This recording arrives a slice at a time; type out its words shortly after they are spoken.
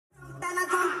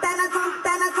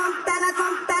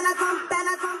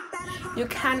You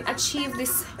can achieve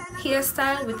this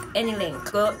hairstyle with any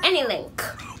length. Girl, any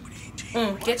length.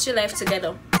 Get your life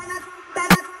together.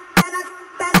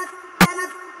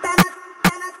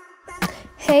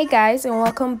 Hey guys, and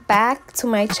welcome back to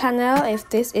my channel. If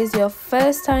this is your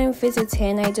first time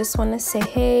visiting, I just want to say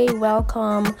hey,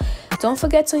 welcome. Don't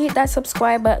forget to hit that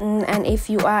subscribe button, and if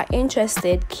you are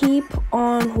interested, keep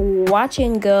on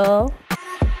watching, girl.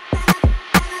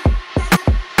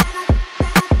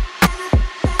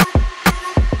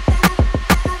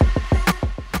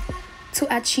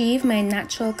 To achieve my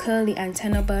natural curly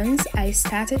antenna buns, I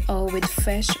started out with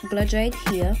fresh blow dried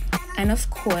hair and of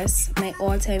course my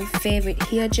all-time favorite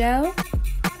hair gel,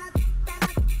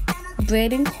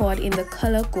 braiding cord in the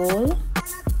color gold,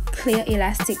 clear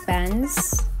elastic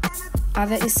bands,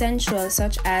 other essentials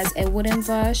such as a wooden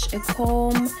brush, a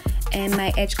comb, and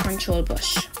my edge control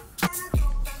brush.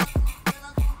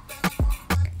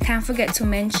 Can't forget to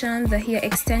mention the hair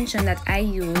extension that I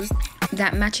used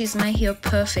that matches my hair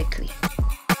perfectly.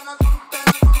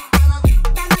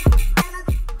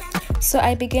 So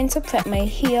I begin to prep my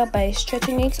hair by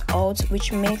stretching it out,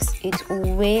 which makes it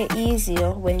way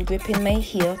easier when gripping my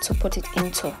hair to put it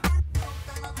into.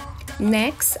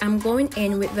 Next, I'm going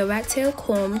in with the rat tail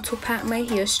comb to part my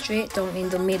hair straight down in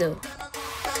the middle.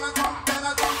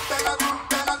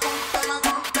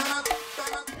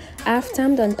 After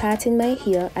I'm done parting my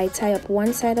hair, I tie up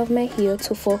one side of my hair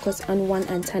to focus on one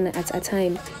antenna at a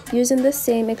time. Using the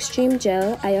same extreme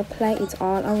gel, I apply it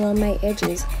all around my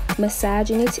edges,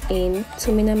 massaging it in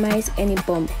to minimize any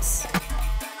bumps.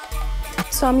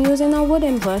 So I'm using a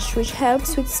wooden brush which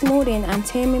helps with smoothing and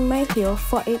taming my hair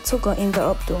for it to go in the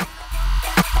updo.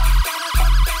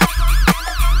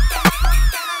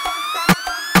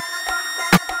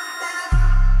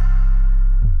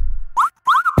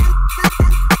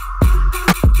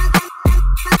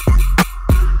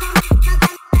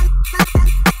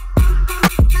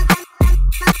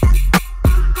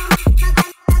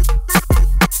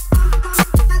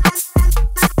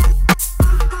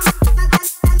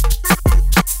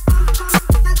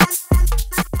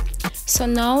 So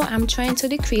now I'm trying to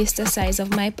decrease the size of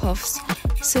my puffs.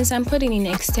 Since I'm putting in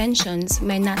extensions,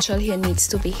 my natural hair needs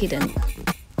to be hidden.